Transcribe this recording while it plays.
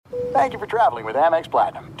Thank you for traveling with Amex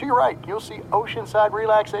Platinum. To your right, you'll see oceanside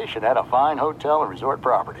relaxation at a fine hotel and resort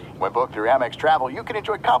property. When booked through Amex Travel, you can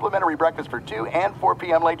enjoy complimentary breakfast for 2 and 4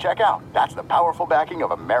 p.m. late checkout. That's the powerful backing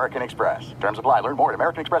of American Express. Terms apply. Learn more at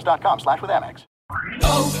americanexpress.com/withAmex.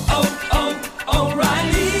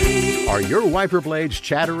 O'Reilly. Are your wiper blades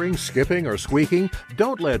chattering, skipping, or squeaking?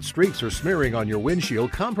 Don't let streaks or smearing on your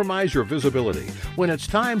windshield compromise your visibility. When it's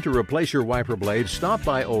time to replace your wiper blades, stop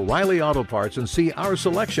by O'Reilly Auto Parts and see our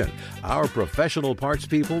selection. Our professional parts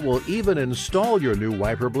people will even install your new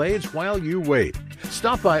wiper blades while you wait.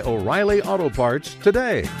 Stop by O'Reilly Auto Parts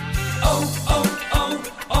today.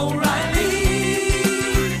 O'Reilly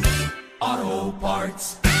Auto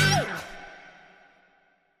Parts.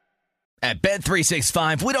 At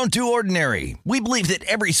Bet365, we don't do ordinary. We believe that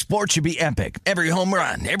every sport should be epic. Every home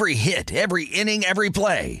run, every hit, every inning, every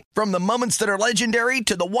play. From the moments that are legendary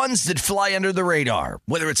to the ones that fly under the radar.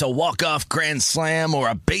 Whether it's a walk-off grand slam or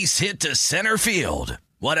a base hit to center field.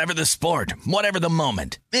 Whatever the sport, whatever the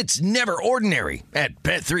moment. It's never ordinary at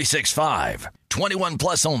Bet365. 21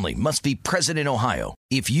 plus only. Must be present in Ohio.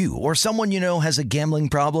 If you or someone you know has a gambling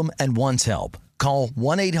problem and wants help, call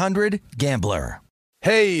 1-800-GAMBLER.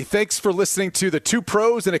 Hey, thanks for listening to the Two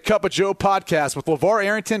Pros and a Cup of Joe podcast with LaVar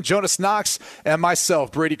Arrington, Jonas Knox, and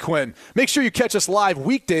myself, Brady Quinn. Make sure you catch us live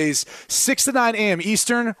weekdays, 6 to 9 a.m.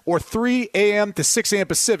 Eastern or 3 a.m. to 6 a.m.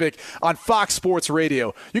 Pacific on Fox Sports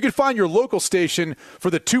Radio. You can find your local station for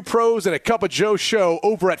the Two Pros and a Cup of Joe show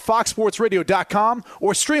over at foxsportsradio.com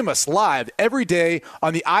or stream us live every day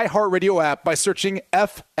on the iHeartRadio app by searching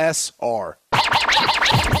FSR.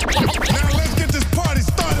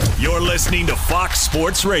 You're listening to Fox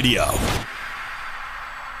Sports Radio.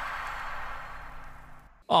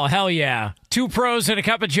 Oh, hell yeah. Two Pros and a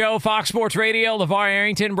Cup of Joe, Fox Sports Radio, LaVar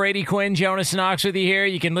Arrington, Brady Quinn, Jonas Knox with you here.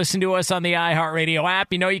 You can listen to us on the iHeartRadio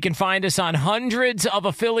app. You know you can find us on hundreds of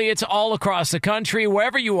affiliates all across the country,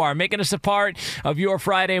 wherever you are, making us a part of your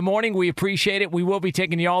Friday morning. We appreciate it. We will be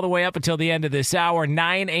taking you all the way up until the end of this hour,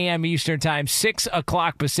 9 a.m. Eastern Time, 6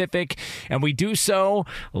 o'clock Pacific, and we do so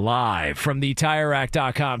live from the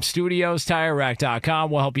TireRack.com studios.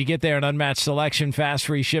 TireRack.com will help you get there. An unmatched selection, fast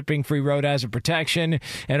free shipping, free road hazard protection,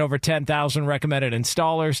 and over 10,000 recommended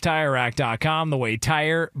installers. TireRack.com, the way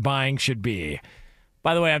tire buying should be.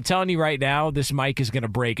 By the way, I'm telling you right now, this mic is going to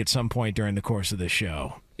break at some point during the course of this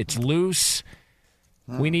show. It's loose.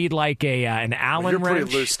 We need like an Allen wrench. You're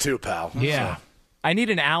pretty loose too, pal. Yeah. So. I need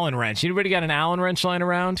an Allen wrench. Anybody got an Allen wrench lying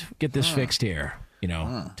around? Get this fixed here. You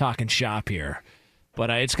know, talking shop here. But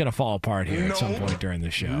it's going to fall apart here at some point during the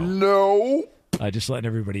show. No. Just letting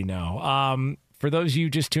everybody know. For those of you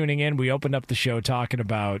just tuning in, we opened up the show talking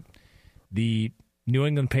about the New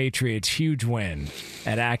England Patriots' huge win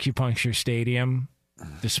at Acupuncture Stadium,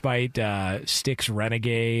 despite Styx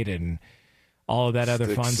Renegade and all of that other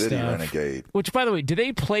fun City stuff. Renegade. Which, by the way, did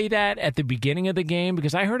they play that at the beginning of the game?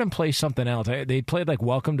 Because I heard them play something else. They played like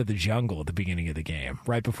Welcome to the Jungle at the beginning of the game,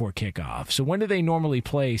 right before kickoff. So when do they normally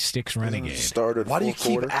play Styx Renegade? Why do you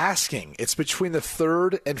keep asking? It's between the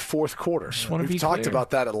third and fourth quarter. We've talked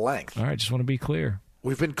about that at length. All right, just want to be clear.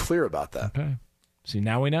 We've been clear about that. Okay. See,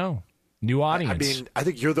 now we know. New audience. I mean, I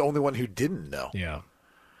think you're the only one who didn't know. Yeah.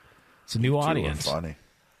 It's a new audience. Funny.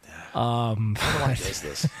 I don't know why he does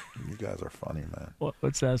this. You guys are funny, man.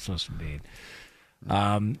 What's that supposed to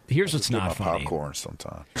mean? Here's what's not funny. Popcorn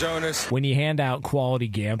sometime. Jonas. When you hand out quality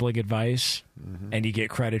gambling advice and you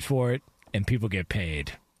get credit for it and people get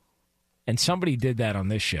paid. And somebody did that on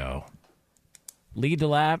this show. Lee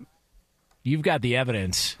DeLapp, you've got the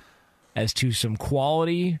evidence as to some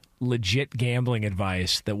quality, legit gambling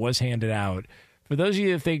advice that was handed out. For those of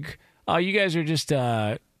you that think, oh, you guys are just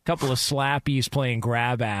a couple of slappies playing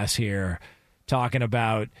grab ass here, talking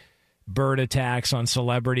about bird attacks on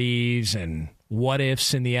celebrities and what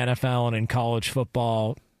ifs in the NFL and in college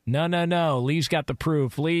football. No. Lee's got the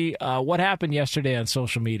proof. Lee, what happened yesterday on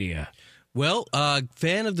social media? Well, a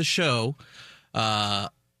fan of the show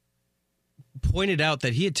pointed out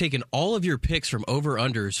that he had taken all of your picks from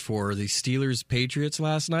over-unders for the Steelers-Patriots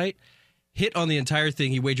last night, hit on the entire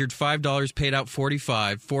thing. He wagered $5, paid out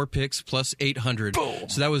 $45, 4 picks plus $800. Boom.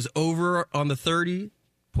 So that was over on the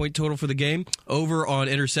 30-point total for the game, over on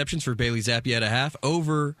interceptions for Bailey Zappi at a half,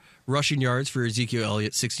 over rushing yards for Ezekiel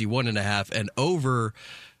Elliott, 61.5, and over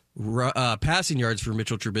passing yards for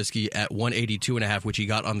Mitchell Trubisky at 182.5, which he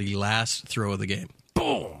got on the last throw of the game.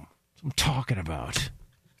 Boom. That's what I'm talking about.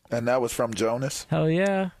 And that was from Jonas? Hell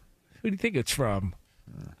yeah. Who do you think it's from?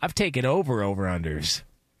 I've taken over-unders. It's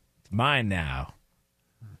mine now.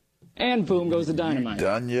 and boom goes the dynamite.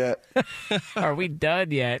 Done yet? Are we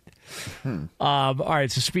done yet? All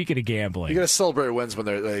right, so speaking of gambling. You got to celebrate wins when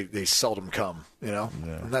they seldom come, you know?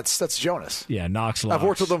 Yeah. And that's Jonas. Yeah, Knox Locks. I've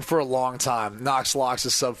worked with him for a long time. Knox Locks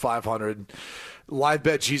is sub 500. Live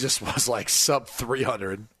Bet Jesus was like sub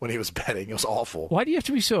 300 when he was betting. It was awful. Why do you have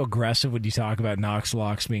to be so aggressive when you talk about Knox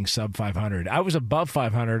Locks being sub 500? I was above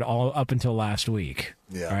 500 all up until last week.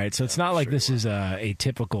 Yeah. All right, so it's not like this is a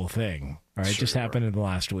typical thing. All right, it just happened in the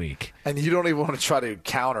last week. And you don't even want to try to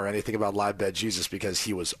counter anything about Live Bet Jesus because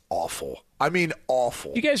he was awful. I mean,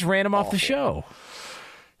 awful. You guys ran him off the show.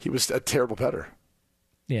 He was a terrible better.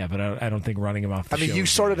 Yeah, but I don't think running him off the show. I mean, you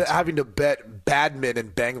started having to bet badminton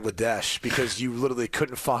in Bangladesh because you literally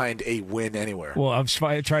couldn't find a win anywhere. Well, I was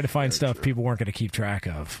trying to find stuff people weren't going to keep track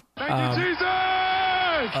of. Thank you,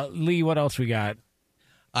 Jesus! Lee, what else we got?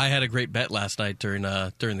 I had a great bet last night during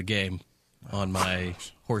the game on my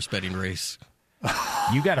horse betting race.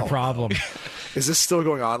 You got a problem. Is this still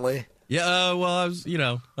going on, Lee? Yeah, well, I was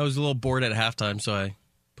a little bored at halftime, so I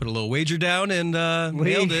put a little wager down and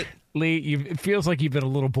nailed it. Lee, it feels like you've been a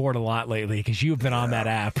little bored a lot lately because you've been on that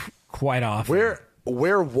app quite often.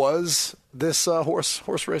 Where was this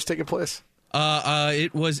horse race taking place?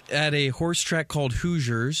 It was at a horse track called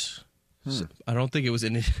Hoosiers. So I don't think it was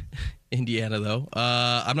in Indiana, though.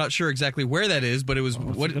 I'm not sure exactly where that is, but it was.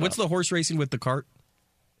 What's the horse racing with the cart?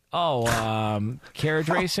 Oh, carriage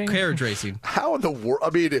racing? Carriage racing. How in the world? I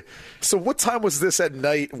mean, so what time was this at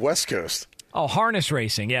night, West Coast? Oh, harness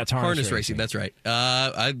racing. Yeah, it's harness racing. That's right.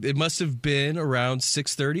 It must have been around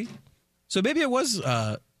 6:30. So maybe it was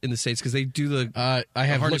in the States because they do the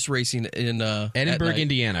harness racing in Edinburgh,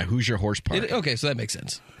 Indiana. Hoosier Horse Park. Okay, so that makes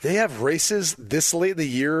sense. They have races this late in the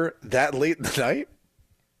year, that late in the night?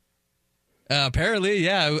 Apparently,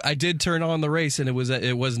 yeah. I did turn on the race, and it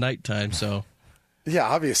was nighttime, so... Yeah,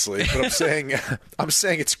 obviously, but I'm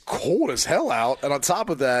saying it's cold as hell out, and on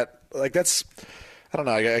top of that, like that's, I don't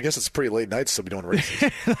know. I guess it's pretty late night to be doing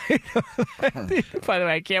races. By the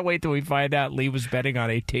way, I can't wait till we find out Lee was betting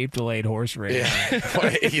on a tape-delayed horse race. Yeah,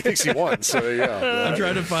 well, he thinks he won. So yeah, I'm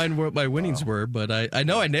trying to find what my winnings were, but I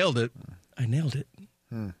know I nailed it. I nailed it.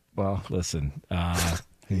 Well, listen,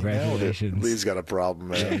 congratulations. Lee's got a problem,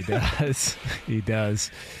 man. Yeah, he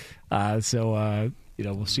does.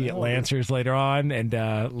 We'll see at Lancers later on, and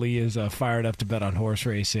Lee is fired up to bet on horse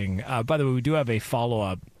racing. By the way, we do have a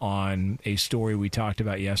follow-up on a story we talked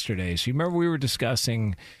about yesterday. So you remember we were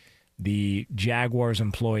discussing the Jaguars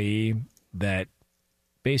employee that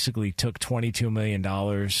basically took $22 million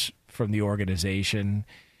from the organization,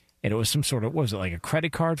 and it was some sort of, what was it, like a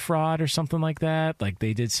credit card fraud or something like that? Like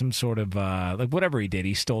they did some sort of, whatever he did,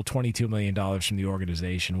 he stole $22 million from the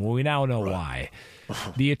organization. Well, we now know why.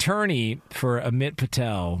 The attorney for Amit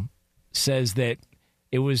Patel says that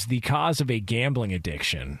it was the cause of a gambling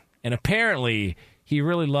addiction. And apparently he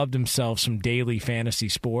really loved himself some daily fantasy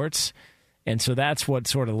sports. And so that's what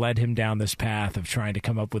sort of led him down this path of trying to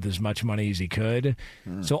come up with as much money as he could.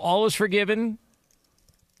 So all is forgiven.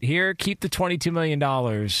 Here, keep the $22 million.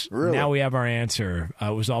 Really? Now we have our answer.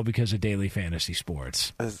 It was all because of daily fantasy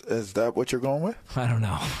sports. Is that what you're going with? I don't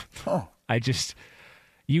know. Oh.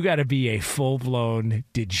 You got to be a full-blown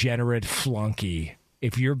degenerate flunky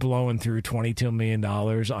if you're blowing through $22 million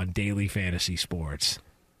on daily fantasy sports.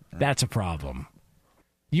 That's a problem.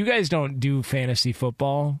 You guys don't do fantasy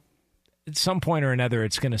football? At some point or another,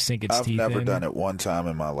 it's going to sink its teeth in. I've never done it one time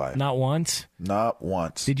in my life. Not once? Not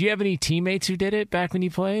once. Did you have any teammates who did it back when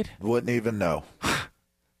you played? Wouldn't even know.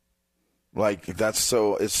 It's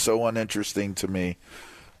so uninteresting to me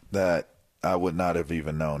that I would not have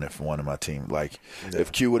even known if one of my team,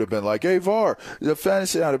 if Q would have been like, "Hey, VAR, the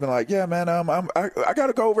fantasy," I'd have been like, "Yeah, man, I got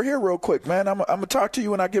to go over here real quick, man. I'm gonna talk to you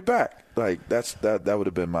when I get back." That would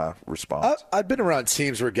have been my response. I've been around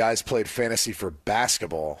teams where guys played fantasy for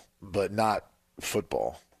basketball, but not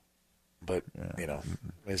football. But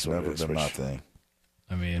it's never been my thing.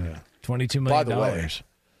 I mean, $22 million.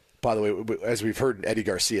 By the way, as we've heard Eddie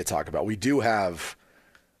Garcia talk about, we do have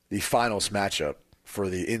the finals matchup for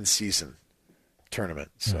the in-season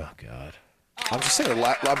tournament. So. Oh, God. I'm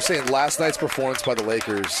saying last night's performance by the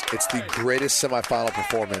Lakers, it's the greatest semifinal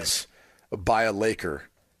performance by a Laker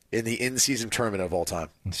in the in-season tournament of all time.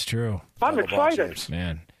 It's true. I'm excited.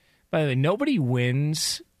 Man. By the way, nobody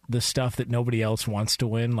wins the stuff that nobody else wants to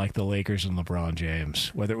win, like the Lakers and LeBron James,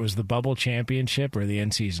 whether it was the bubble championship or the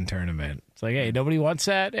in-season tournament. It's like, hey, nobody wants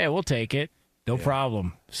that? Hey, we'll take it. No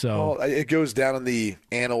problem. So it goes down in the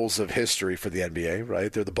annals of history for the NBA,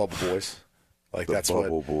 right? They're the bubble boys.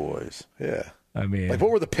 Bubble boys. Yeah. I mean, what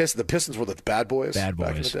were the Pistons? The Pistons were the bad boys. Bad boys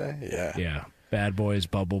back in the day. Yeah. Yeah. Bad boys,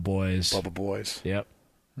 bubble boys. Bubble boys. Yep.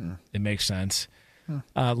 It makes sense.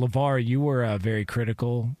 LaVar, you were very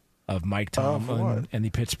critical of Mike Tomlin and the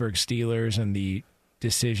Pittsburgh Steelers and the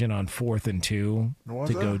decision on 4th and 2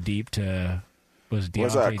 to go deep to was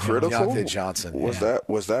that critical? Deontay Johnson.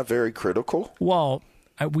 Was that very critical? Well,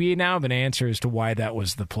 we now have an answer as to why that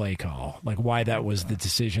was the play call, like why that was the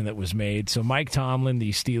decision that was made. So Mike Tomlin,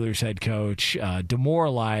 the Steelers head coach,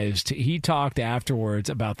 demoralized. He talked afterwards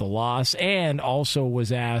about the loss and also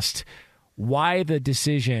was asked why the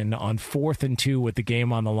decision on 4th and 2 with the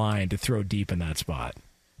game on the line to throw deep in that spot.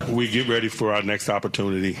 We get ready for our next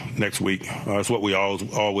opportunity next week. It's what we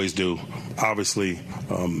always do. Obviously,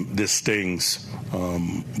 this stings,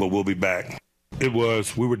 but we'll be back. We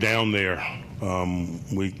were down there.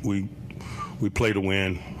 We played to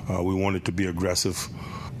win. We wanted to be aggressive,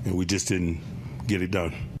 and we just didn't get it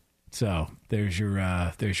done. So there's your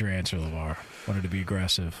answer, LaVar. Wanted to be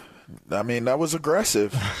aggressive. I mean, that was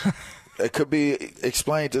aggressive. It could be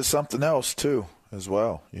explained to something else too, as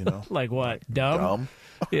well. You know, like what? Dumb.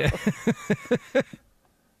 Yeah.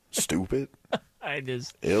 Stupid.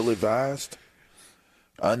 Ill-advised.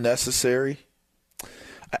 Unnecessary.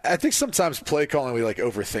 I think sometimes play calling, we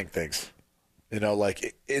overthink things. You know,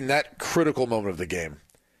 like in that critical moment of the game,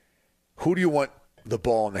 who do you want the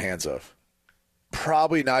ball in the hands of?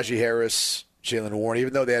 Probably Najee Harris, Jalen Warren,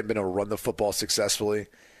 even though they hadn't been able to run the football successfully.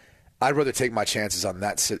 I'd rather take my chances on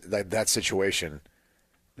that situation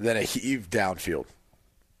than a heave downfield.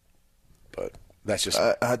 But that's just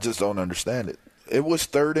I just don't understand it. It was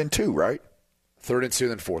 3rd and 2, right? 3rd and 2,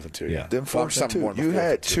 then 4th and 2. Yeah. Then 4th and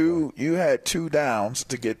 2. You had 2 downs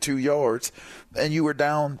to get 2 yards, and you were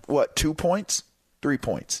down 2 points, 3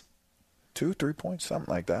 points, 3 points,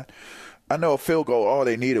 something like that. I know a field goal. All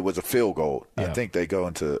they needed was a field goal. Yeah. I think they go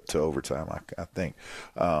into overtime. I think.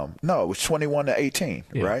 No, it was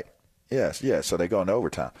 21-18, right? Yes. So they go into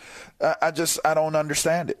overtime. I don't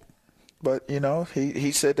understand it. But,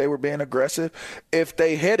 he said they were being aggressive. If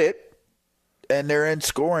they hit it and they're in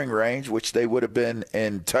scoring range, which they would have been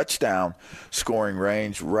in touchdown scoring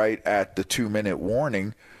range right at the 2-minute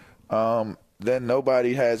warning, then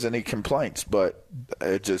nobody has any complaints. But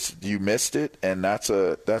you missed it, and that's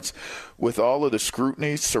with all of the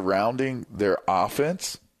scrutiny surrounding their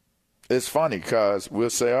offense. It's funny because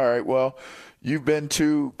we'll say, all right, well, you've been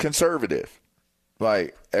too conservative.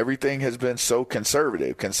 Like, everything has been so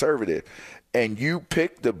conservative. And you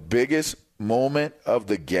pick the biggest moment of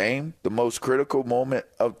the game, the most critical moment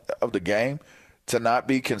of the game, to not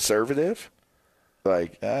be conservative.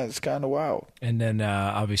 Like, it's kind of wild. And then,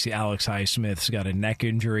 obviously, Alex Highsmith's got a neck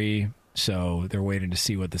injury, so they're waiting to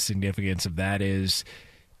see what the significance of that is.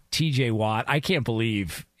 TJ Watt, I can't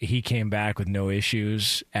believe he came back with no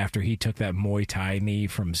issues after he took that Muay Thai knee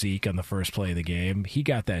from Zeke on the first play of the game. He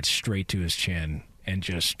got that straight to his chin and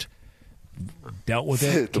just dealt with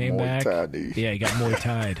it, came back. Yeah, he got Muay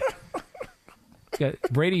Thai'd.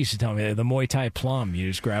 Brady used to tell me the Muay Thai plum. You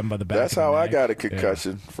just grab him by the back. That's how I got a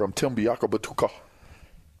concussion from Timbiaka Batuka.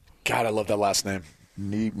 God, I love that last name.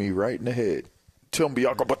 Need me right in the head.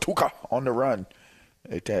 Timbiaka Batuka on the run.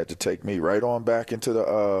 They had to take me right on back into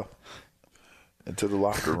the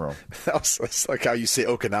locker room. That's like how you say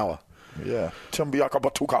Okinawa. Yeah, Timbiaka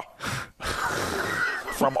Batuka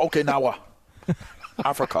from Okinawa,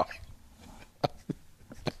 Africa.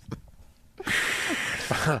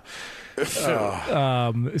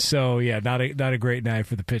 So yeah, not a great night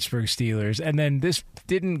for the Pittsburgh Steelers. And then this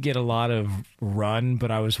didn't get a lot of run, but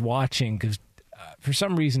I was watching because for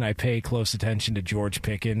some reason I pay close attention to George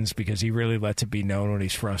Pickens because he really lets it be known when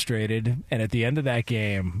he's frustrated. And at the end of that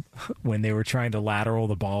game, when they were trying to lateral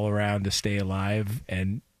the ball around to stay alive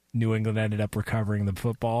and New England ended up recovering the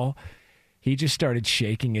football, he just started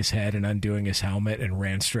shaking his head and undoing his helmet and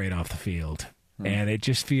ran straight off the field. And it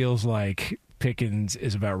just feels like Pickens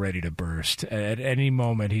is about ready to burst. At any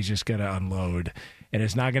moment, he's just going to unload. And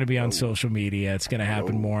it's not going to be on social media. It's going to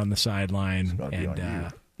happen more on the sideline.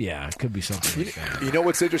 And yeah, it could be something like that. You know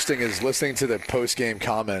what's interesting is listening to the post-game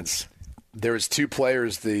comments, there was 2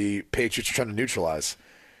 players the Patriots were trying to neutralize.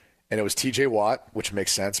 And it was T.J. Watt, which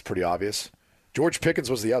makes sense, pretty obvious. George Pickens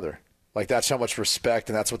was the other. Like, that's how much respect,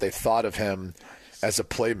 and that's what they thought of him as a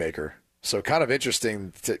playmaker. So kind of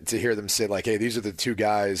interesting to hear them say, like, hey, these are the 2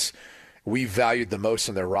 guys we valued the most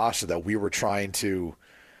on their roster that we were trying to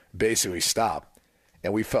basically stop.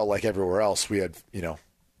 And we felt like everywhere else we had, we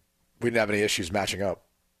didn't have any issues matching up.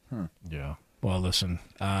 Yeah. Well, listen,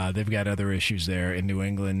 they've got other issues there in New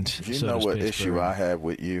England. You know what issue I have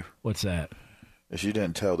with you? What's that? Is you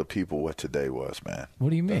didn't tell the people what today was, man. What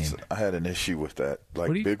do you mean? I had an issue with that,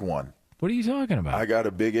 big one. What are you talking about? I got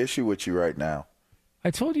a big issue with you right now.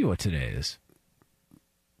 I told you what today is.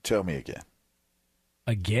 Tell me again.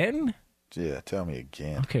 Again? Yeah, tell me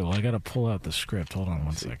again. Okay, well, I got to pull out the script. Hold on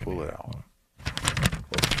one second. Pull it out.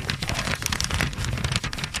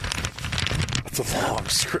 It's a long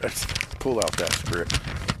script. Pull out that script.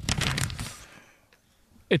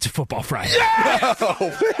 It's a Football Friday. Yeah!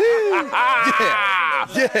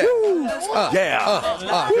 Get a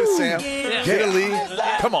Sam. Get a Lee.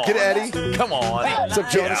 Come on. Get Eddie. Come on. What's up,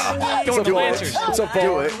 Jonas? What's up, Lancers? What's up,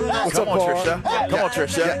 Bar? What's up, Trisha? Come on,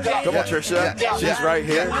 Trisha. Come on, Trisha. She's right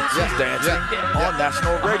here. She's dancing on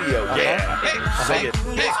national radio. Yeah. Say it.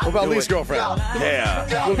 What about Lee's girlfriend? Yeah.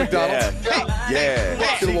 Little McDonald's? Yeah.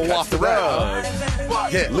 Get a little waft of that.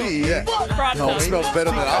 Yeah. Lee. No, it smells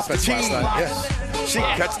better than offense last night. Yes. She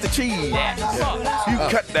cuts the cheese. Yeah. You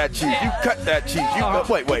cut that cheese. You cut that cheese.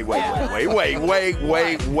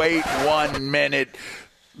 Wait 1 minute.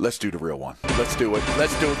 Let's do the real one. Let's do it.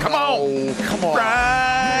 Come on. Come on.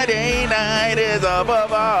 Friday night is a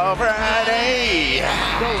football Friday.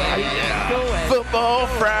 Football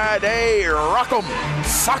Friday. Rock 'em.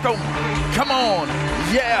 Sock 'em. Come on.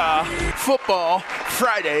 Yeah. Football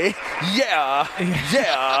Friday. Yeah.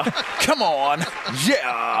 Come on.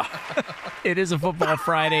 Yeah. It is a Football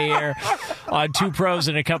Friday here on Two Pros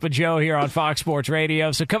and a Cup of Joe here on Fox Sports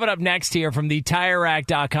Radio. So coming up next here from the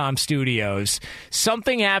TireRack.com studios,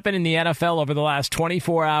 something happened in the NFL over the last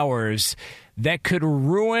 24 hours that could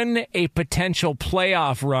ruin a potential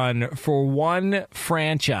playoff run for one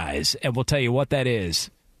franchise. And we'll tell you what that is.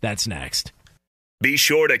 That's next. Be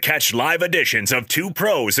sure to catch live editions of Two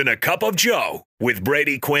Pros and a Cup of Joe with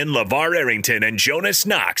Brady Quinn, LaVar Arrington, and Jonas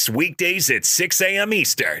Knox weekdays at 6 a.m.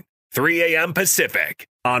 Eastern, 3 a.m. Pacific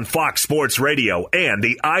on Fox Sports Radio and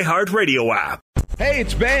the iHeartRadio app. Hey,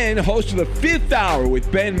 it's Ben, host of the Fifth Hour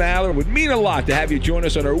with Ben Maller. It would mean a lot to have you join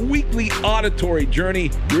us on our weekly auditory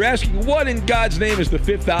journey. You're asking, what in God's name is the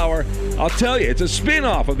Fifth Hour? I'll tell you, it's a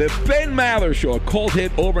spin-off of the Ben Maller Show, a cult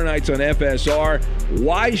hit overnights on FSR.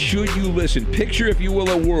 Why should you listen? Picture, if you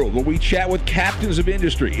will, a world where we chat with captains of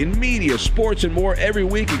industry in media, sports, and more every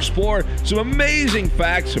week. Explore some amazing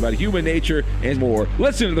facts about human nature and more.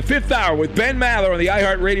 Listen to the Fifth Hour with Ben Maller on the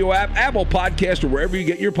iHeartRadio app, Apple Podcast, or wherever you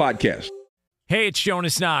get your podcasts. Hey, it's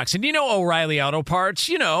Jonas Knox, and you know O'Reilly Auto Parts,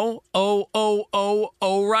 you know,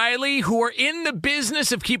 O'Reilly, who are in the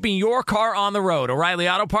business of keeping your car on the road. O'Reilly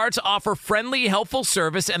Auto Parts offer friendly, helpful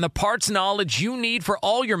service and the parts knowledge you need for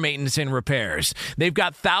all your maintenance and repairs. They've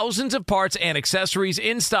got thousands of parts and accessories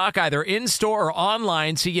in stock, either in-store or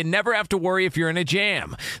online, so you never have to worry if you're in a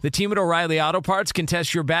jam. The team at O'Reilly Auto Parts can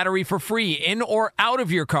test your battery for free, in or out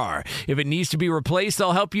of your car. If it needs to be replaced,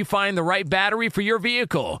 they'll help you find the right battery for your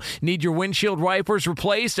vehicle. Need your windshield wipers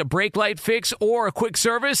replaced, a brake light fix, or a quick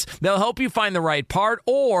service? They'll help you find the right part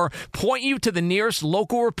or point you to the nearest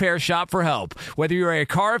local repair shop for help. Whether you're a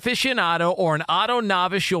car aficionado or an auto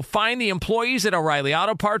novice, you'll find the employees at O'Reilly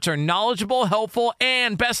Auto Parts are knowledgeable, helpful,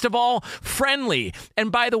 and best of all, friendly.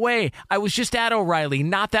 And by the way, I was just at O'Reilly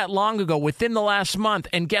not that long ago, within the last month,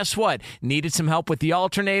 and guess what? Needed some help with the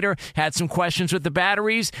alternator, had some questions with the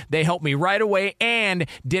batteries. They helped me right away and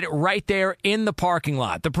did it right there in the parking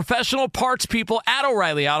lot. The professional parts people at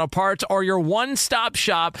O'Reilly Auto Parts are your one-stop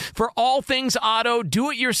shop for all things auto,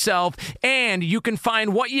 do-it-yourself, and you can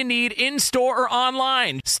find what you need in-store or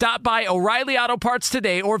online. Stop by O'Reilly Auto Parts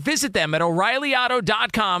today or visit them at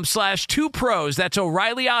O'ReillyAuto.com/2pros. That's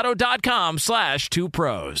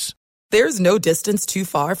O'ReillyAuto.com/2pros. There's no distance too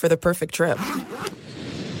far for the perfect trip.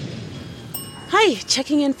 Hi,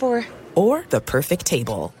 checking in for... Or the perfect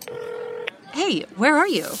table. Hey, where are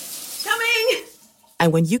you? Coming!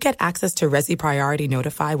 And when you get access to Resi Priority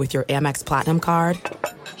Notify with your Amex Platinum card...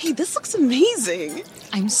 Hey, this looks amazing.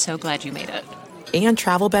 I'm so glad you made it. And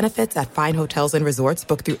travel benefits at fine hotels and resorts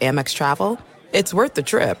booked through Amex Travel, it's worth the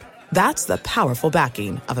trip. That's the powerful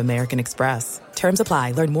backing of American Express. Terms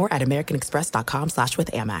apply. Learn more at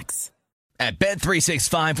americanexpress.com/withAmex. At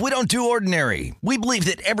Bet365, we don't do ordinary. We believe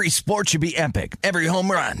that every sport should be epic. Every home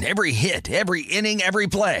run, every hit, every inning, every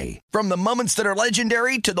play. From the moments that are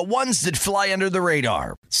legendary to the ones that fly under the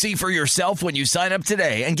radar. See for yourself when you sign up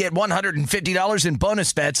today and get $150 in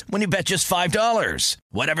bonus bets when you bet just $5.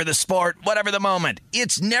 Whatever the sport, whatever the moment,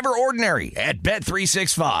 it's never ordinary at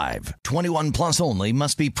Bet365. 21 plus only.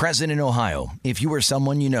 Must be present in Ohio. If you or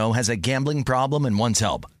someone you know has a gambling problem and wants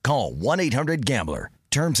help, call 1-800-GAMBLER.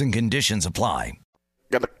 Terms and conditions apply.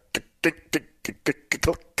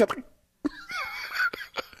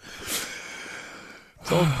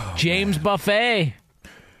 So James Buffet.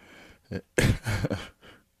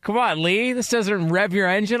 Come on, Lee. This doesn't rev your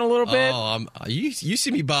engine a little bit? Oh, you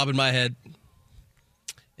see me bobbing my head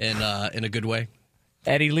in a good way.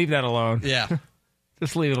 Eddie, leave that alone. Yeah.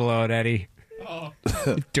 Just leave it alone, Eddie. Oh.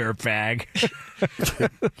 Dirtbag.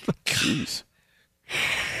 Jeez.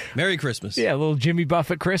 Merry Christmas. Yeah, a little Jimmy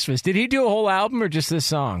Buffett Christmas. Did he do a whole album or just this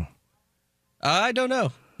song? I don't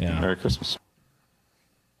know. Yeah. Merry Christmas.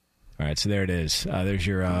 All right, so there it is. There's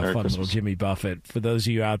your fun Christmas. little Jimmy Buffett. For those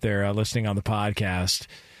of you out there listening on the podcast,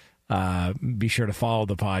 be sure to follow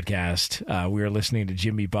the podcast. We are listening to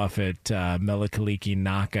Jimmy Buffett, Melikaliki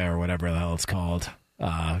Naka, or whatever the hell it's called,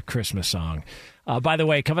 Christmas song. By the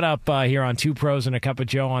way, coming up here on Two Pros and a Cup of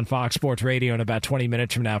Joe on Fox Sports Radio in about 20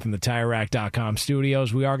 minutes from now from the TireRack.com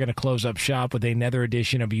studios, we are going to close up shop with another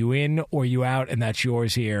edition of You In or You Out, and that's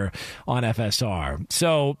yours here on FSR.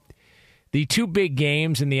 So the two big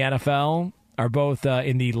games in the NFL are both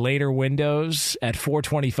in the later windows at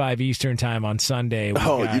 4:25 Eastern time on Sunday.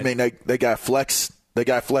 You mean they got flexed? They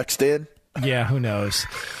got flexed in? Yeah, who knows?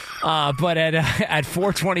 But at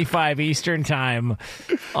 4:25 Eastern time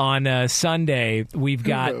on Sunday, we've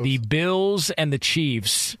got the Bills and the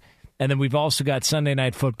Chiefs, and then we've also got Sunday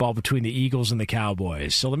Night Football between the Eagles and the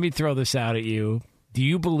Cowboys. So let me throw this out at you. Do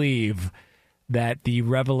you believe that the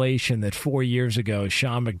revelation that 4 years ago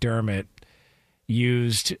Sean McDermott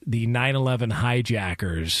used the 9/11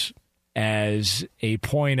 hijackers as a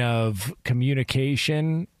point of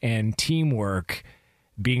communication and teamwork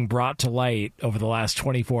being brought to light over the last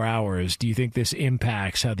 24 hours, do you think this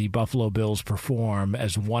impacts how the Buffalo Bills perform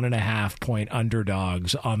as 1.5-point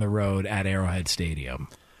underdogs on the road at Arrowhead Stadium?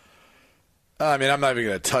 I mean, I'm not even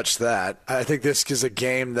going to touch that. I think this is a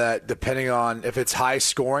game that, depending on if it's high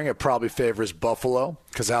scoring, it probably favors Buffalo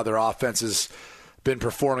because how their offense has been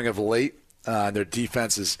performing of late. Their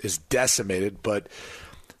defense is decimated, but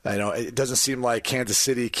it doesn't seem like Kansas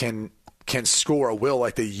City can score a will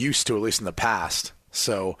like they used to, at least in the past.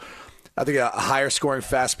 So I think a higher scoring,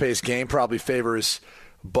 fast-paced game probably favors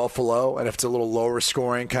Buffalo, and if it's a little lower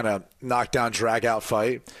scoring, kind of knockdown, drag-out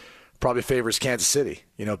fight, probably favors Kansas City,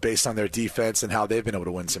 based on their defense and how they've been able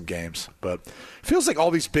to win some games. But it feels like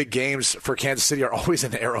all these big games for Kansas City are always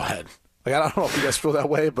in Arrowhead. Like, I don't know if you guys feel that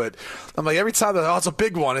way, but I'm like, every time it's a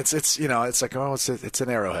big one, it's like, oh, it's an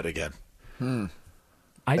Arrowhead again.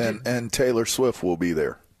 And Taylor Swift will be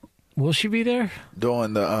there. Will she be there?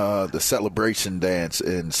 Doing the celebration dance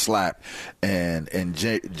and slap and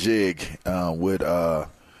jig with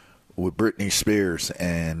Britney Spears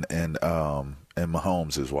and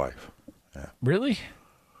Mahomes, his wife. Yeah. Really?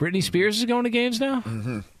 Britney Spears is going to games now?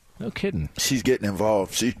 Mm-hmm. No kidding. She's getting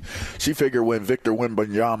involved. She figured when Victor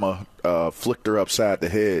Wembanyama flicked her upside the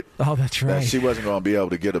head. Oh, that's right. That she wasn't going to be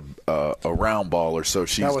able to get a round baller, so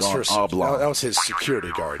she's gone oblong. That was his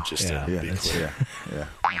security guard, just to be clear. Yeah.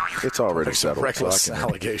 It's already settled. Reckless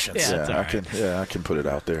allegations. I can put it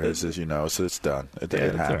out there. It's done. It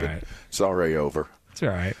happened. Right. It's already over. It's all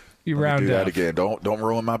right. You Let round me do up. that again. Don't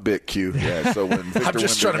ruin my bit, Q. Yeah. So when Victor I'm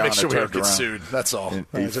just trying to make sure we don't get around, sued. That's all.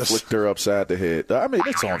 He flicked her upside the head. I mean,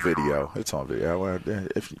 it's on video.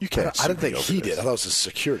 If you can't, I didn't think he did. I thought it was his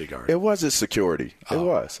security guard. It was his security. It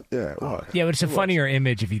was. Yeah, it was. Yeah, but it's a funnier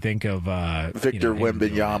image if you think of Victor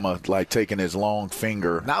Wembanyama like taking his long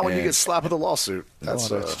finger. Not when you get slapped with a lawsuit.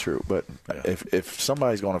 That's true. But if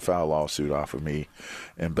somebody's going to file a lawsuit off of me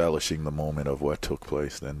embellishing the moment of what took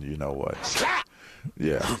place, then you know what.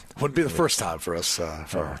 Yeah. Wouldn't be the first time for us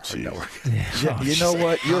for our network. You know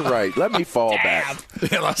what? You're right. Let me fall back.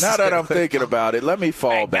 Now that I'm thinking about it, let me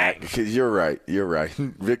fall back because you're right. You're right.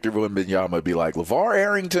 Victor Wembanyama would be like, LaVar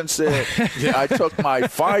Arrington said, I took my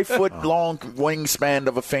 5-foot-long wingspan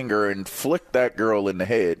of a finger and flicked that girl in the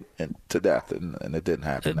head to death, and it didn't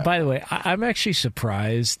happen. By the way, I'm actually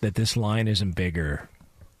surprised that this line isn't bigger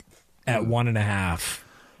at 1.5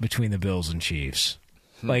 between the Bills and Chiefs.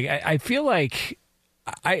 Like, I feel like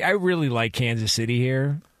I really like Kansas City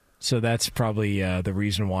here, so that's probably the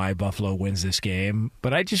reason why Buffalo wins this game.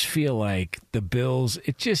 But I just feel like the Bills,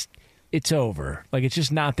 it's over. Like, it's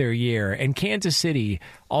just not their year. And Kansas City,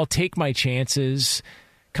 I'll take my chances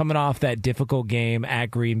coming off that difficult game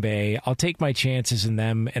at Green Bay. I'll take my chances in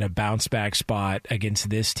them in a bounce-back spot against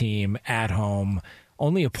this team at home.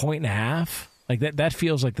 Only 1.5? Like, that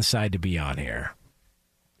feels like the side to be on here,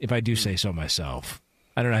 if I do say so myself.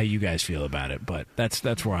 I don't know how you guys feel about it, but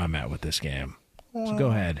that's where I'm at with this game. So go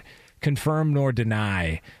ahead. Confirm nor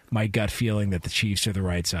deny my gut feeling that the Chiefs are the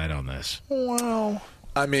right side on this. Well,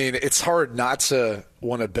 I mean, it's hard not to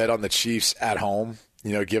want to bet on the Chiefs at home,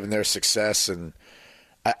 given their success. And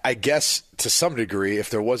I guess to some degree, if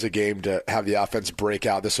there was a game to have the offense break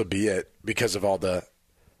out, this would be it because of all the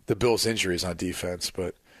Bills' injuries on defense.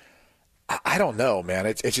 But I don't know, man.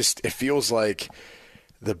 It feels like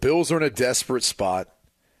the Bills are in a desperate spot.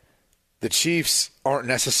 The Chiefs aren't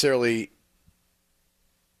necessarily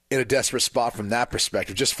in a desperate spot from that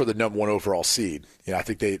perspective, just for the number 1 overall seed. I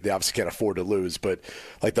think they obviously can't afford to lose, but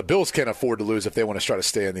like the Bills can't afford to lose if they want to try to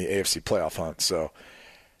stay in the AFC playoff hunt. So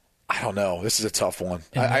I don't know. This is a tough one.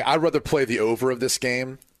 I'd rather play the over of this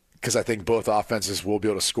game because I think both offenses will be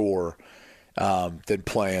able to score than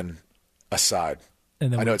playing a side. I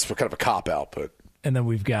know it's kind of a cop-out, but... And then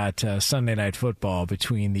we've got Sunday Night Football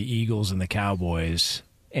between the Eagles and the Cowboys,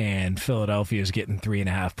 and Philadelphia's getting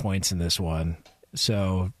 3.5 points in this one.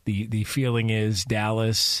 So the feeling is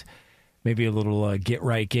Dallas, maybe a little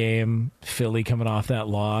get-right game. Philly coming off that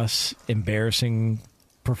loss, embarrassing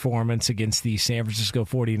performance against the San Francisco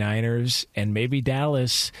 49ers, and maybe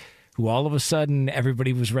Dallas, who all of a sudden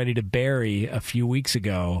everybody was ready to bury a few weeks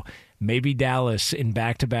ago. Maybe Dallas in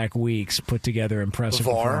back-to-back weeks put together impressive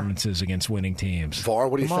performances against winning teams. VAR,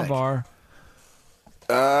 what do you think? Come on,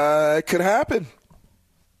 VAR. It could happen.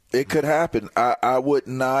 It could happen. I would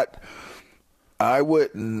not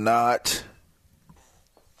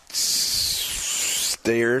sway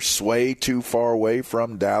too far away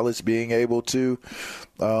from Dallas being able to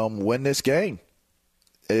win this game.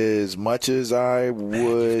 As much as I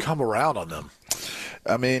would... You've come around on them.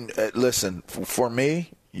 I mean, listen, for me,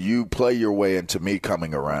 you play your way into me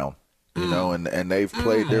coming around. You know, and they've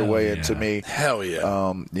played their way into me. Hell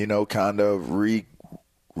yeah. Kind of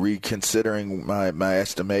reconsidering my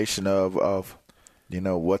estimation of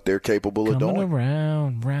what they're capable of doing. Coming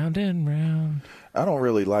around, round and round. I don't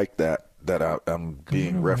really like that I'm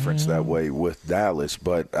being referenced that way with Dallas,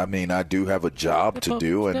 but I mean, I do have a job to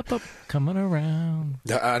do. And coming around.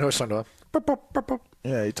 I know what you're talking about.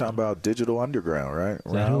 Yeah, you're talking about Digital Underground, right?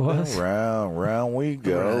 Round we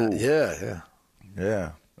go. Yeah.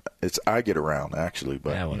 I get around actually,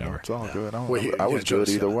 but whatever. It's all good. I was good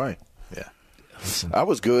either way. Yeah, I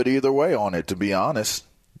was good either way on it, to be honest.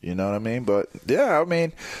 You know what I mean? But yeah, I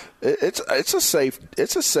mean, it's a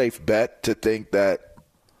safe bet to think that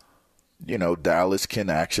Dallas can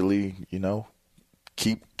actually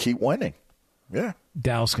keep winning. Yeah,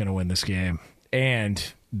 Dallas going to win this game, and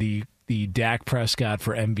the Dak Prescott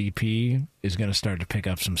for MVP is going to start to pick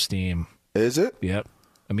up some steam. Is it? Yep.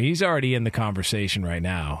 I mean, he's already in the conversation right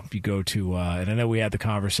now. If you go to, and I know we had the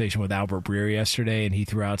conversation with Albert Breer yesterday, and he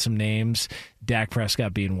threw out some names, Dak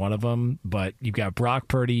Prescott being one of them. But you've got Brock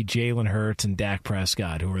Purdy, Jalen Hurts, and Dak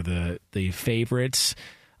Prescott, who are the favorites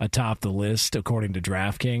atop the list according to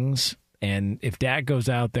DraftKings. And if Dak goes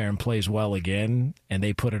out there and plays well again, and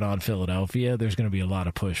they put it on Philadelphia, there's going to be a lot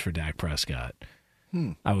of push for Dak Prescott.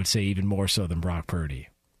 I would say even more so than Brock Purdy.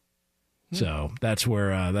 So that's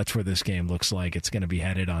where this game looks like it's going to be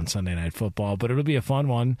headed on Sunday Night Football. But it'll be a fun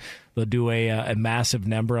one. They'll do a massive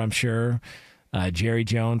number, I'm sure. Jerry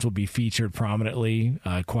Jones will be featured prominently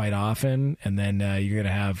quite often. And then you're going to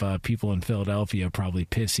have people in Philadelphia probably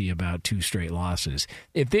pissy about 2 straight losses.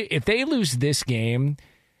 If they lose this game,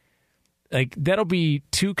 like that'll be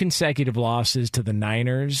 2 consecutive losses to the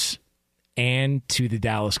Niners and to the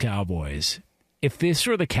Dallas Cowboys. If this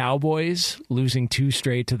were the Cowboys losing 2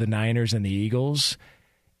 straight to the Niners and the Eagles,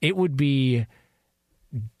 it would be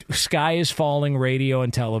sky is falling radio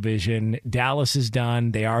and television. Dallas is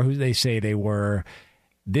done. They are who they say they were.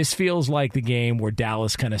 This feels like the game where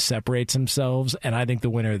Dallas kind of separates themselves, and I think the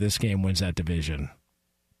winner of this game wins that division.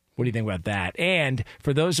 What do you think about that? And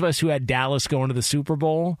for those of us who had Dallas going to the Super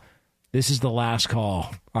Bowl, this is the last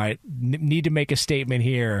call. All right, need to make a statement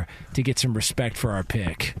here to get some respect for our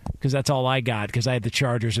pick, because that's all I got, because I had the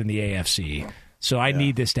Chargers in the AFC. So I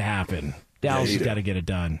need this to happen. Dallas has got to get it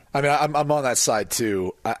done. I mean, I'm on that side,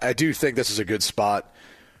 too. I do think this is a good spot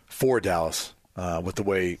for Dallas with the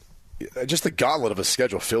way – just the gauntlet of a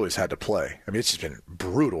schedule Philly's had to play. I mean, it's just been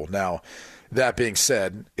brutal. Now, that being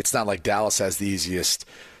said, it's not like Dallas has the easiest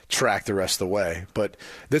 – track the rest of the way, but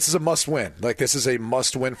this is a must-win. Like, this is a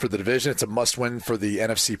must-win for the division. It's a must-win for the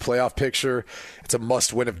NFC playoff picture. It's a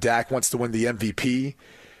must-win if Dak wants to win the MVP.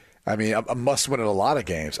 I mean, a must-win in a lot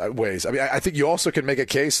of ways. I mean, I think you also can make a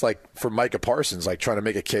case, like, for Micah Parsons, like, trying to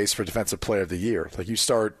make a case for Defensive Player of the Year. Like, you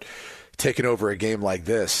start taking over a game like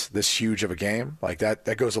this huge of a game, like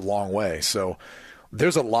that goes a long way. So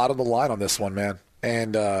there's a lot on the line on this one, man.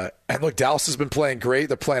 And look, Dallas has been playing great.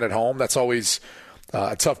 They're playing at home. That's always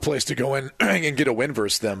a tough place to go in and get a win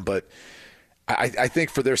versus them. But I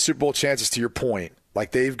think for their Super Bowl chances, to your point,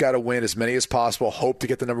 like, they've got to win as many as possible, hope to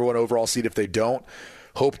get the number 1 overall seed. If they don't,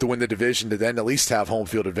 hope to win the division to then at least have home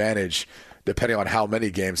field advantage, depending on how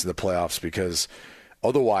many games in the playoffs. Because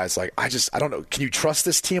otherwise, like, I don't know. Can you trust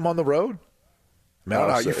this team on the road? I mean, I don't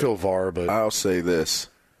know how you feel, VAR, but I'll say this.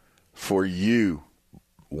 For you,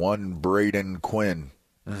 one Braden Quinn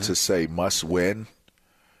to say must win,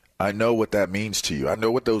 I know what that means to you. I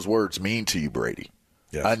know what those words mean to you, Brady.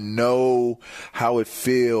 Yes. I know how it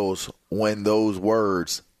feels when those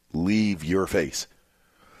words leave your face.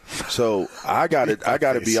 So I got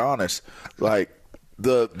to be honest. Like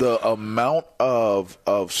the amount of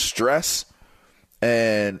stress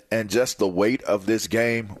and just the weight of this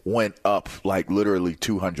game went up like literally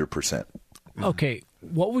 200%. Okay,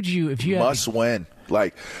 what would you if you must win?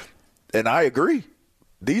 Like, and I agree.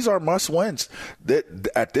 These are must wins. That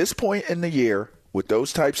at this point in the year, with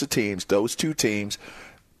those types of teams, those two teams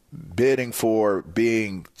bidding for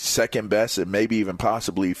being second best and maybe even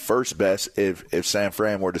possibly first best if San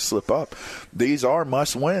Fran were to slip up, these are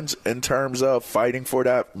must wins in terms of fighting for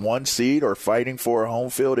that one seed or fighting for a home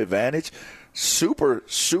field advantage. Super,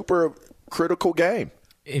 super critical game.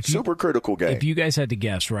 Super critical game. If you guys had to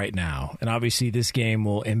guess right now, and obviously this game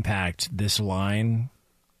will impact this line,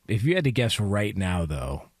 if you had to guess right now,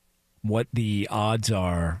 though, what the odds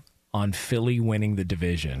are on Philly winning the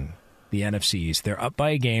division, the NFCs, they're up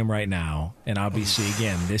by a game right now, and obviously,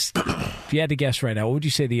 again, this. If you had to guess right now, what would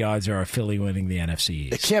you say the odds are of Philly winning the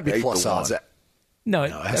NFCs? It can't be plus odds. No,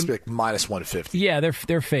 it has to be like minus 150. Yeah,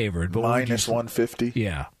 they're favored. But minus 150?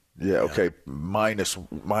 Yeah. Yeah, okay. Minus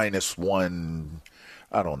one.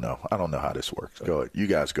 I don't know how this works. Go ahead. You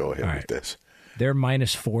guys go ahead with this. They're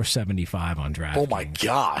minus 475 on DraftKings. Oh, my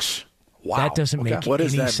gosh. Wow. That doesn't make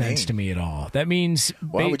any sense to me at all. That means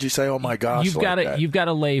why would you say, "Oh my gosh"? You've got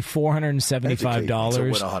to lay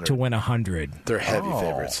 $475 to win 100. They're heavy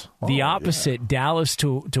favorites. The opposite, Dallas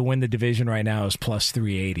to win the division right now is plus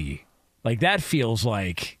 380. Like that feels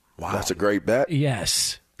like that's a great bet.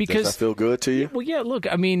 Yes. Because, does that feel good to you? Well, yeah,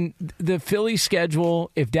 look, I mean, the Philly schedule,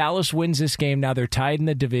 if Dallas wins this game, now they're tied in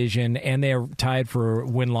the division and they're tied for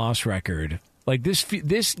win-loss record. Like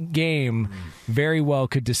this game very well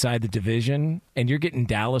could decide the division, and you're getting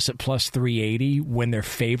Dallas at plus 380 when they're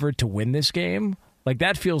favored to win this game. Like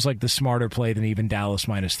that feels like the smarter play than even Dallas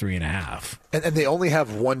minus 3.5. And they only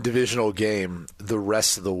have one divisional game the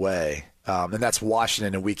rest of the way. And that's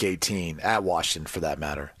Washington in Week 18, at Washington for that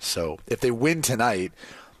matter. So if they win tonight,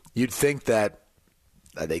 you'd think that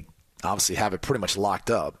they obviously have it pretty much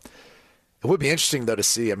locked up. It would be interesting, though, to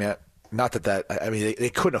see. I mean, not that they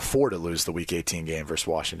couldn't afford to lose the Week 18 game versus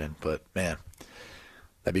Washington, but, man,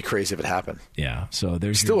 that'd be crazy if it happened. Yeah, so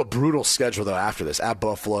there's still a brutal schedule, though, after this. At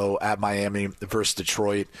Buffalo, at Miami versus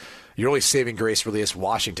Detroit. Your only saving grace really is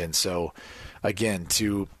Washington. So, again,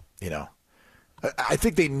 I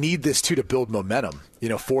think they need this, too, to build momentum,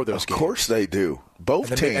 for those games. Of course they do.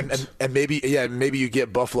 Both teams. And maybe you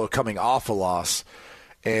get Buffalo coming off a loss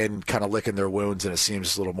and kind of licking their wounds, and it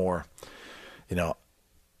seems a little more,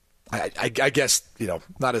 I guess,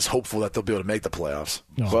 not as hopeful that they'll be able to make the playoffs.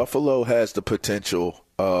 No. Buffalo has the potential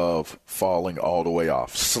of falling all the way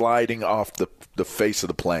off, sliding off the face of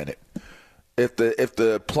the planet. If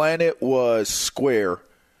the planet was square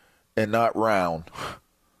and not round,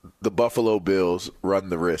 the Buffalo Bills run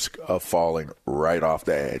the risk of falling right off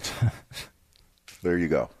the edge. There you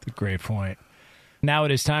go. That's a great point. Now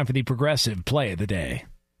it is time for the Progressive Play of the Day.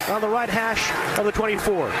 On the right hash of the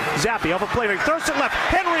 24. Zappi off a play. Throws it left.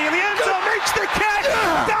 Henry in the end zone. Makes the catch.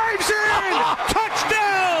 Dives in.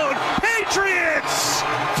 Touchdown. Patriots.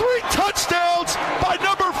 3 touchdowns by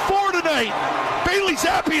number 4 tonight. Bailey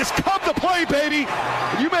Zappi has come to play, baby.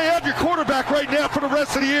 You may have your quarterback right now for the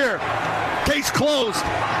rest of the year. Case closed.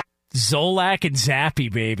 Zolak and Zappi,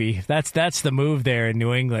 baby. That's the move there in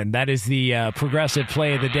New England. That is the Progressive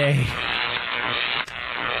Play of the Day.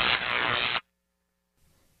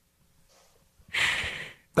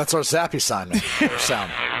 That's our Zappi sound.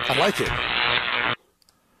 I like it.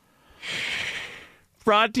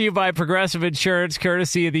 Brought to you by Progressive Insurance,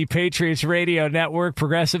 courtesy of the Patriots Radio Network.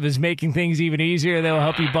 Progressive is making things even easier. They'll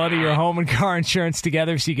help you bundle your home and car insurance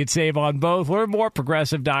together so you can save on both. Learn more at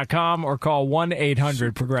Progressive.com or call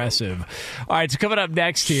 1-800-PROGRESSIVE. All right, so coming up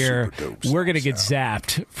next here, we're going to get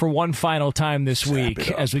zapped for one final time this week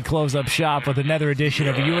as we close up shop with another edition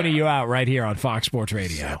of You In and You Out right here on Fox Sports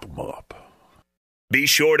Radio. Zap 'em up. Be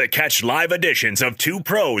sure to catch live editions of Two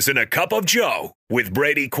Pros and a Cup of Joe with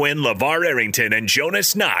Brady Quinn, LaVar Arrington, and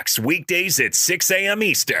Jonas Knox weekdays at 6 a.m.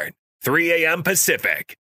 Eastern, 3 a.m.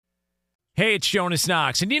 Pacific. Hey, it's Jonas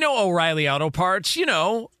Knox, and you know O'Reilly Auto Parts. You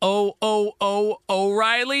know,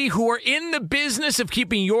 O'Reilly, who are in the business of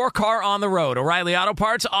keeping your car on the road. O'Reilly Auto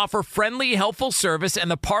Parts offer friendly, helpful service and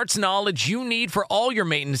the parts knowledge you need for all your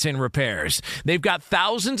maintenance and repairs. They've got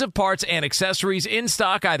thousands of parts and accessories in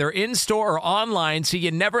stock, either in-store or online, so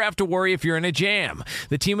you never have to worry if you're in a jam.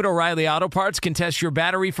 The team at O'Reilly Auto Parts can test your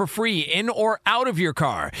battery for free in or out of your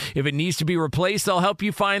car. If it needs to be replaced, they'll help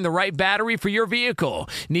you find the right battery for your vehicle.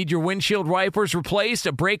 Need your windshield wipers replaced,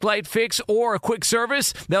 a brake light fix, or a quick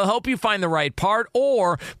service, they'll help you find the right part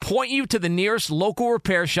or point you to the nearest local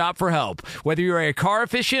repair shop for help. Whether you're a car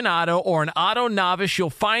aficionado or an auto novice, you'll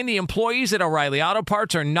find the employees at O'Reilly Auto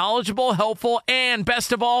Parts are knowledgeable, helpful, and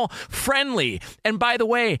best of all, friendly. And by the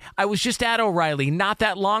way, I was just at O'Reilly not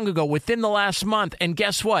that long ago, within the last month, and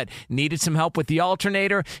guess what? Needed some help with the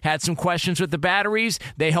alternator, had some questions with the batteries.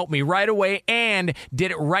 They helped me right away and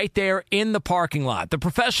did it right there in the parking lot. The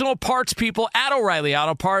professional parts people at O'Reilly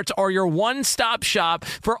Auto Parts are your one-stop shop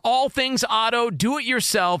for all things auto,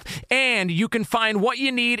 do-it-yourself, and you can find what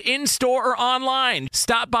you need in-store or online.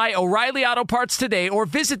 Stop by O'Reilly Auto Parts today or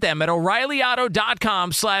visit them at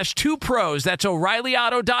O'ReillyAuto.com/2pros. That's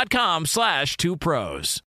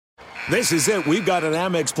O'ReillyAuto.com/2pros. This is it. We've got an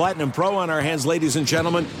Amex Platinum Pro on our hands, ladies and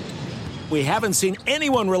gentlemen. We haven't seen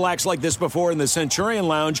anyone relax like this before in the Centurion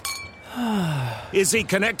Lounge. Is he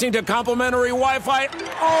connecting to complimentary Wi-Fi?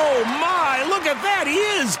 Oh, my! Look at that! He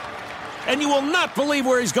is! And you will not believe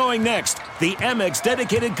where he's going next. The Amex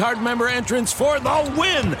dedicated card member entrance for the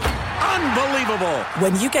win! Unbelievable!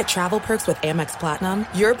 When you get travel perks with Amex Platinum,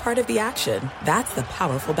 you're part of the action. That's the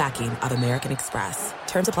powerful backing of American Express.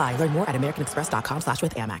 Terms apply. Learn more at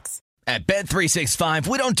americanexpress.com/withAmex. At Bet365,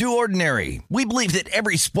 we don't do ordinary. We believe that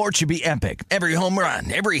every sport should be epic. Every home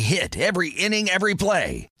run, every hit, every inning, every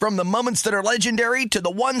play. From the moments that are legendary to the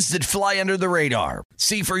ones that fly under the radar.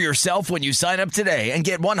 See for yourself when you sign up today and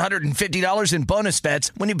get $150 in bonus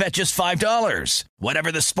bets when you bet just $5.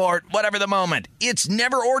 Whatever the sport, whatever the moment, it's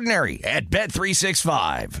never ordinary at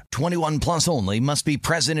Bet365. 21 plus only. Must be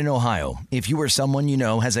present in Ohio. If you or someone you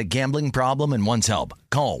know has a gambling problem and wants help,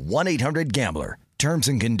 call 1-800-GAMBLER. Terms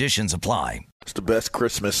and conditions apply. It's the best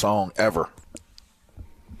Christmas song ever.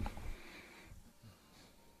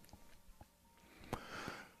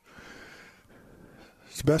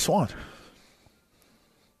 It's the best one.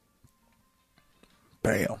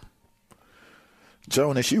 Bam.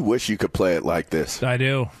 Jonas, you wish you could play it like this. I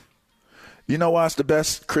do. You know why it's the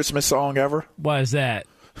best Christmas song ever? Why is that?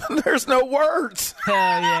 There's no words. Hell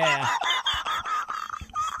yeah.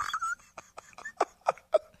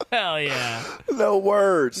 Hell yeah. No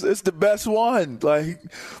words. It's the best one. Like,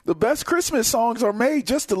 the best Christmas songs are made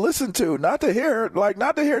just to listen to, not to hear. Like,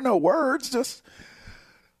 not to hear no words. Just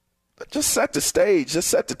set the stage. Just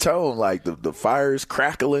set the tone. Like, the fire's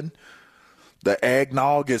crackling. The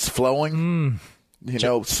eggnog is flowing. You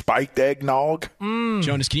know, spiked eggnog.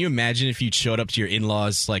 Jonas, can you imagine if you showed up to your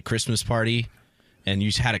in-laws' like Christmas party and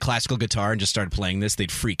you had a classical guitar and just started playing this?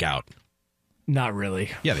 They'd freak out. Not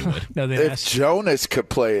really. Yeah, they would. No, if Jonas could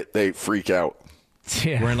play it, they'd freak out.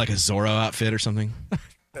 Yeah. Wearing like a Zorro outfit or something.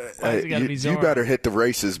 You better hit the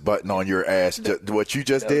racist button on your ass. What you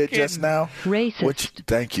just did just now. Racist.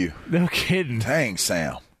 Thank you. No kidding. Dang,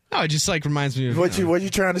 Sam. No, it just like reminds me of what you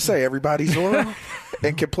trying to say? Everybody's Zorro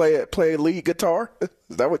and can play lead guitar. Is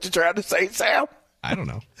that what you're trying to say, Sam? I don't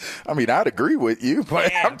know. I mean, I'd agree with you,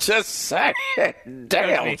 but I'm just saying.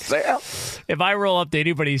 Damn, Sam. If I roll up to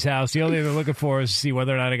anybody's house, the only thing they're looking for is to see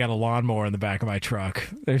whether or not I got a lawnmower in the back of my truck.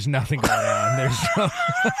 There's nothing going on.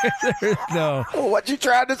 There's no. Well, what you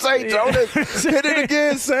trying to say, Jonas? Hit it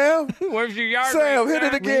again, Sam. Where's your yard? Sam, hit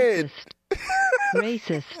it again.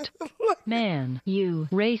 Racist. Man, you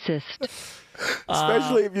racist.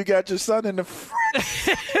 Especially if you got your son in the front.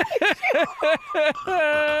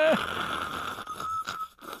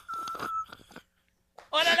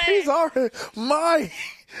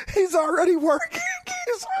 He's already working.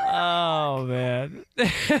 Oh, man.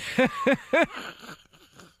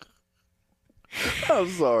 I'm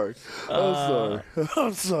sorry.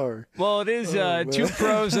 I'm sorry. Well, it is Two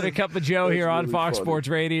Pros and a Cup of Joe here on Fox Sports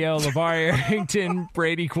Radio. LaVar Arrington,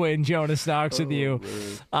 Brady Quinn, Jonas Knox with you.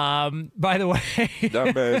 By the way.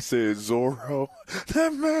 That man said Zorro.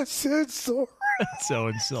 That's so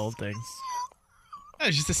insulting.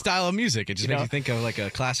 It's just a style of music. It just makes you think of like a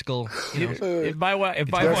classical. If my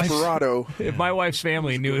wife's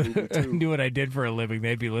family knew what I did for a living,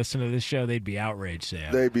 they'd be listening to this show. They'd be outraged,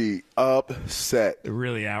 Sam. They'd be upset. They're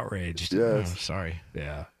really outraged. Yes. Oh, sorry.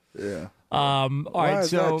 Yeah. Yeah. All Why right. is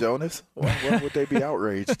that, Jonas? Why would they be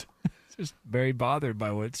outraged? Just very bothered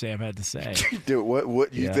by what Sam had to say. Dude,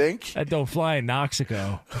 what you think? That don't fly in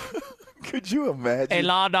Noxico. Could you imagine? Hey,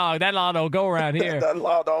 law dog, that law don't go around here. That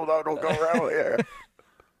law dog don't go around here.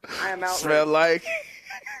 I am outraged. Smell like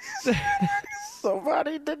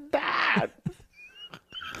somebody that died.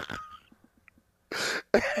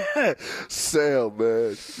 Sam,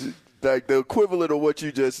 man. Like the equivalent of what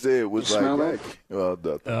you just said was you smell that? Well,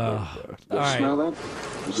 nothing. All right. Smell that?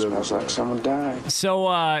 It smells like someone died. So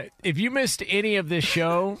if you missed any of this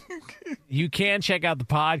show, you can check out the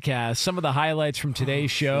podcast. Some of the highlights from today's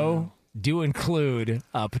show do include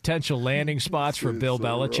potential landing spots for Bill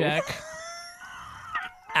Belichick.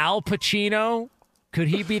 Al Pacino, could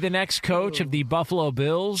he be the next coach of the Buffalo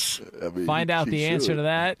Bills? Find out the answer to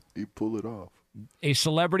that. He pull it off. A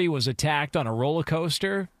celebrity was attacked on a roller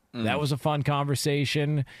coaster. That was a fun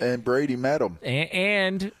conversation. And Brady met him.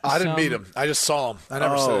 And I didn't meet him. I just saw him. I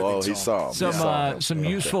never said anything to him. He saw him. Some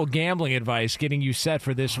useful gambling advice getting you set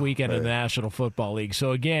for this weekend in the National Football League.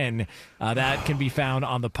 So, again, that can be found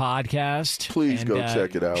on the podcast. Please go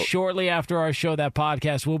check it out. Shortly after our show, that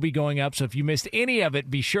podcast will be going up. So if you missed any of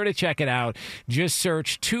it, be sure to check it out. Just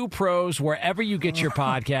search Two Pros wherever you get your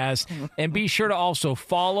podcast. And be sure to also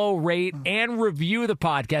follow, rate, and review the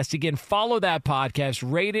podcast. Again, follow that podcast,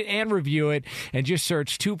 rate it, and review it, and just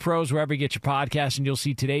search Two Pros wherever you get your podcast, and you'll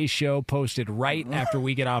see today's show posted right after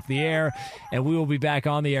we get off the air. And we will be back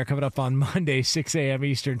on the air coming up on Monday, 6 a.m.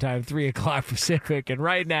 Eastern Time, 3 o'clock Pacific. And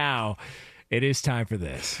right now, it is time for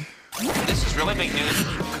this. This is really big news.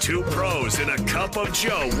 Two Pros and a Cup of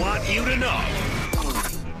Joe want you to know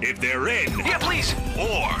if they're in. Yeah, please.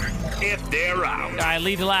 Or if they're out. All right,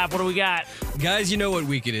 lead the lap. What do we got? Guys, you know what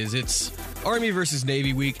week it is. It's Army versus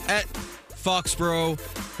Navy week at Foxborough.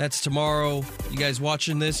 That's tomorrow. You guys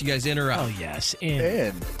watching this? You guys in or out? Oh, yes.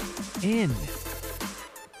 In.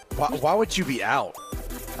 Why would you be out?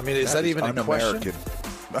 I mean, is that even a question?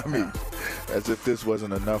 I mean, as if this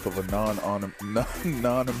wasn't enough of a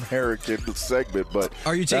non-American segment, but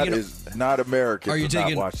are you taking that is not American. Are you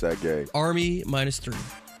taking not watch that game? Army -3.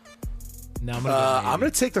 No, I'm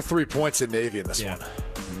going to take the 3 points in Navy in this one.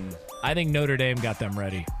 I think Notre Dame got them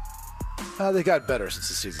ready. They got better since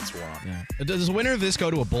the season's wore on. Yeah. Does the winner of this go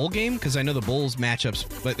to a bowl game? Because I know the Bulls matchups,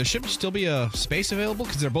 but there should still be a space available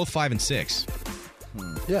because they're both 5 and 6.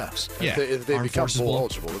 Yeah. If they become bowl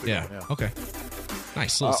eligible. Yeah. Okay.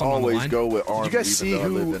 Nice. I always go with Army. Did you guys see who I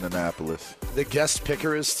live in Annapolis? The guest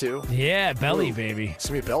picker is too? Yeah, Belly, baby. It's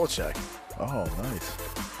going to be Belichick. Oh, nice.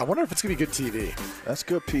 I wonder if it's going to be good TV. That's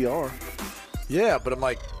good PR. Yeah, but I'm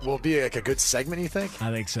like, will it be like a good segment, you think?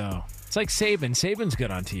 I think so. It's like Saban. Saban's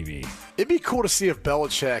good on TV. It'd be cool to see if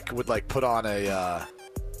Belichick would like put on a,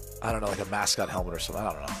 I don't know, like a mascot helmet or something.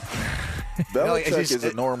 I don't know. Belichick is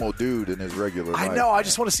a normal dude in his regular life. I know. I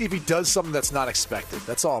just want to see if he does something that's not expected.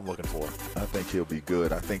 That's all I'm looking for. I think he'll be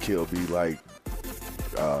good. I think he'll be like,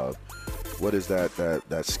 what is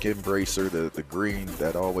that skin bracer, the green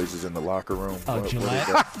that always is in the locker room? Oh,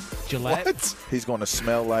 Gillette. Gillette. What? He's going to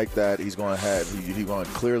smell like that. He's going to have. He's going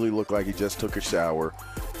to clearly look like he just took a shower.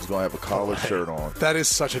 He's going to have a collared shirt on. That is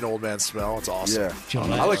such an old man smell. It's awesome. Yeah.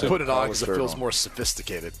 I like putting it on because it feels more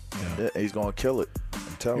sophisticated. Yeah, he's going to kill it. I'm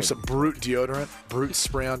telling you. Here's some Brute deodorant. Brute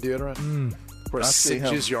spray-on deodorant. Where it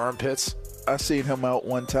singes your armpits. I seen him out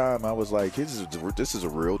one time. I was like, this is a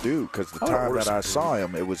real dude. Because the time that I saw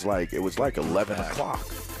him, it was like 11 o'clock.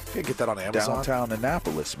 You can get that on Amazon. Downtown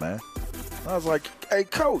Annapolis, man. I was like, hey,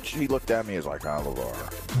 Coach. He looked at me. He was like,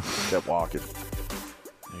 LaVar. Kept walking.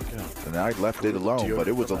 There you go. And I left it alone, but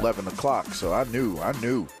it was 11 o'clock, so I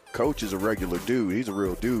knew. Coach is a regular dude. He's a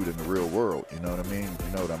real dude in the real world. You know what I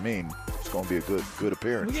mean? It's going to be a good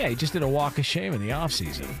appearance. Well, yeah, he just did a walk of shame in the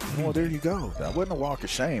offseason. Well, there you go. That wasn't a walk of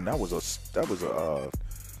shame. That was a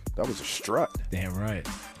strut. Damn right.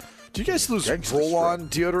 Do you guys use roll-on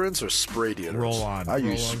deodorants or spray deodorants? Roll-on. I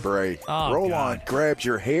use spray. Oh, roll-on grabs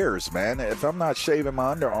your hairs, man. If I'm not shaving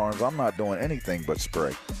my underarms, I'm not doing anything but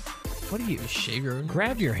spray. What do you shave your?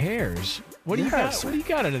 Grab your hairs. What do you got? What do you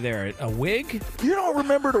got under there? A wig? You don't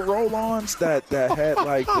remember the roll-ons that had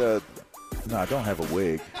like the? No, I don't have a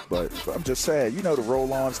wig, but I'm just saying. You know the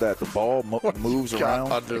roll-ons that the ball moves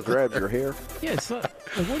around and grabs your hair. Yeah, it's not.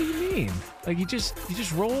 Like, what do you mean? Like you just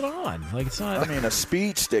roll it on. Like it's not. I mean, a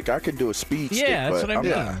speed stick. I can do a speed stick. Yeah, that's what I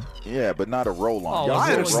mean. Yeah, but not a roll-on. Oh,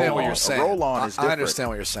 I understand what you're saying. A roll-on is different. I understand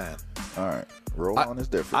what you're saying. All right. Roll-on is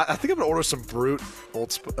different. I think I'm going to order some Brute.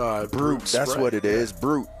 Brute. That's what it is.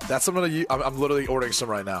 Brute. That's what I'm literally ordering some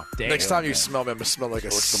right now. Damn. Next time you smell me, I'm going to smell like a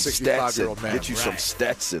 65-year-old man. Get you some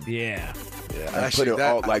Stetson. Yeah. And actually,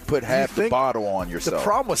 put half the bottle on yourself. The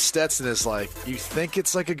problem with Stetson is like you think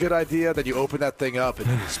it's like a good idea, then you open that thing up and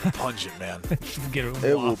it's pungent, man.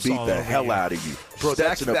 It will beat the hell out of you. Bro,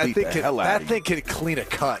 Stetson will beat the hell out of you. That thing can clean a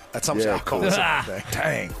cut. That's how much alcohol is in that thing.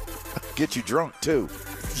 Dang. Get you drunk, too.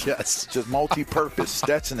 Yes. Just multi-purpose.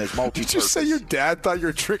 Stetson is multi-purpose. Did you say your dad thought you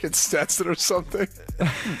were drinking Stetson or something?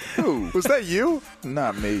 Who? Was that you?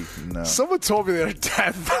 Not me, no. Someone told me their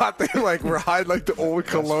dad thought they were hiding like the old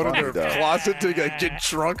cologne in their closet to get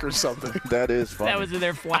drunk or something. That is funny. That was in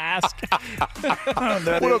their flask. What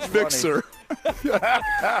a mixer.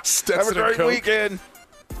 Stetson Have a great weekend.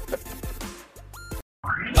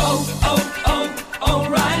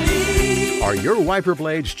 O'Reilly. Are your wiper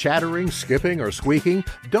blades chattering, skipping, or squeaking?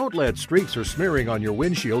 Don't let streaks or smearing on your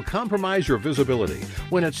windshield compromise your visibility.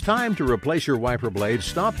 When it's time to replace your wiper blades,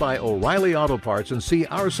 stop by O'Reilly Auto Parts and see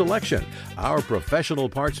our selection. Our professional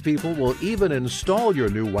parts people will even install your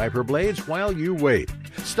new wiper blades while you wait.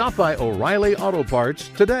 Stop by O'Reilly Auto Parts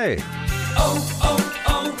today.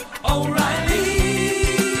 O'Reilly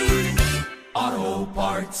Auto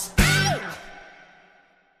Parts.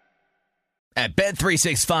 At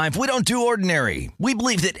Bet365, we don't do ordinary. We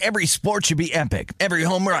believe that every sport should be epic. Every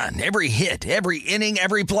home run, every hit, every inning,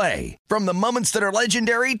 every play. From the moments that are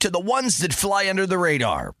legendary to the ones that fly under the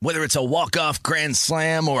radar. Whether it's a walk-off grand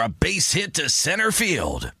slam or a base hit to center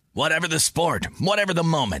field. Whatever the sport, whatever the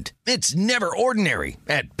moment. It's never ordinary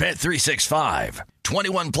at Bet365.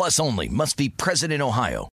 21 plus only. Must be present in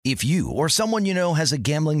Ohio. If you or someone you know has a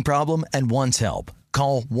gambling problem and wants help,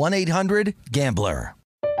 call 1-800-GAMBLER.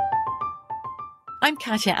 I'm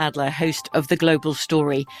Katya Adler, host of The Global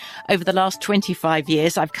Story. Over the last 25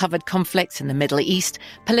 years, I've covered conflicts in the Middle East,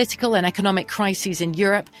 political and economic crises in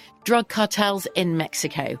Europe, drug cartels in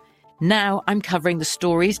Mexico. Now I'm covering the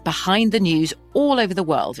stories behind the news all over the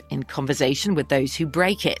world in conversation with those who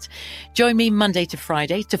break it. Join me Monday to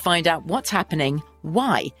Friday to find out what's happening,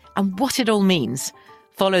 why, and what it all means.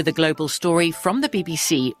 Follow The Global Story from the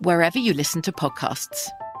BBC wherever you listen to podcasts.